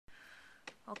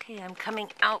Okay, I'm coming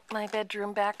out my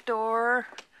bedroom back door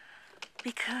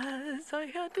because I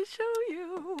had to show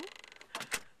you.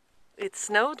 It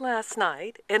snowed last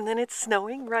night and then it's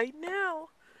snowing right now.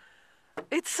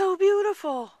 It's so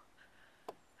beautiful.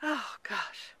 Oh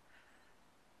gosh.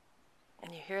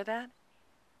 And you hear that?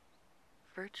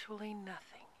 Virtually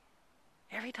nothing.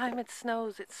 Every time it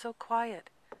snows, it's so quiet.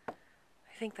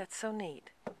 I think that's so neat.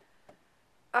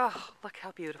 Oh, look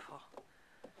how beautiful.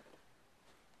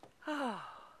 Oh,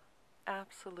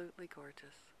 absolutely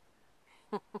gorgeous.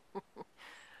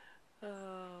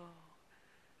 Oh,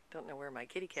 don't know where my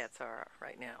kitty cats are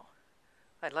right now.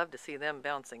 I'd love to see them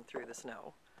bouncing through the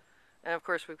snow. And of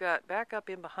course, we've got back up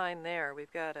in behind there,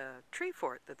 we've got a tree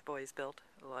fort that the boys built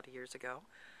a lot of years ago.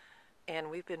 And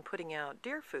we've been putting out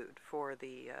deer food for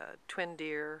the twin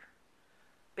deer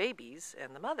babies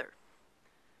and the mother.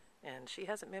 And she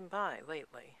hasn't been by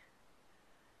lately.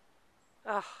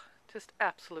 Oh, just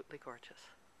absolutely gorgeous.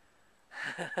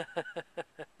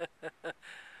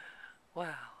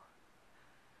 Wow.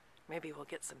 Maybe we'll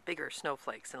get some bigger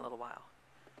snowflakes in a little while.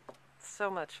 So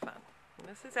much fun. And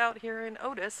this is out here in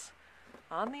Otis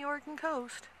on the Oregon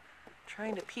coast.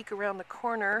 Trying to peek around the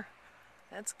corner.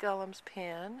 That's Gollum's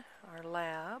pen, our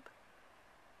lab.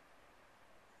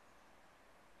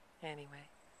 Anyway,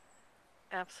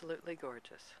 absolutely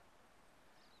gorgeous.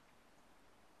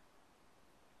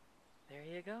 There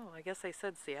you go. I guess they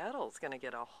said Seattle's going to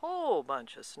get a whole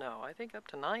bunch of snow. I think up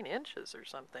to 9 inches or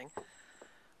something.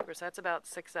 Of course, that's about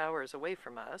 6 hours away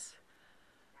from us,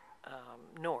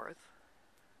 north.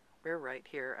 We're right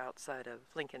here outside of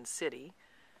Lincoln City.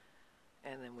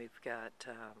 And then we've got,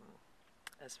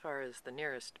 as far as the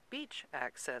nearest beach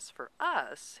access for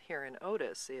us here in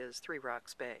Otis is Three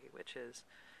Rocks Bay, which is,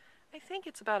 I think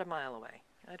it's about a mile away.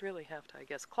 I'd really have to, I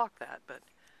guess, clock that, but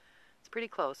it's pretty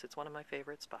close. It's one of my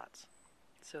favorite spots.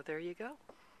 So there you go.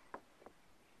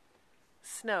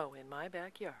 Snow in my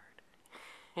backyard.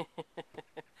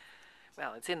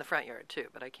 Well, it's in the front yard too,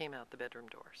 but I came out the bedroom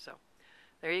door. So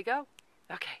there you go.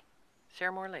 Okay.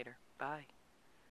 Share more later. Bye.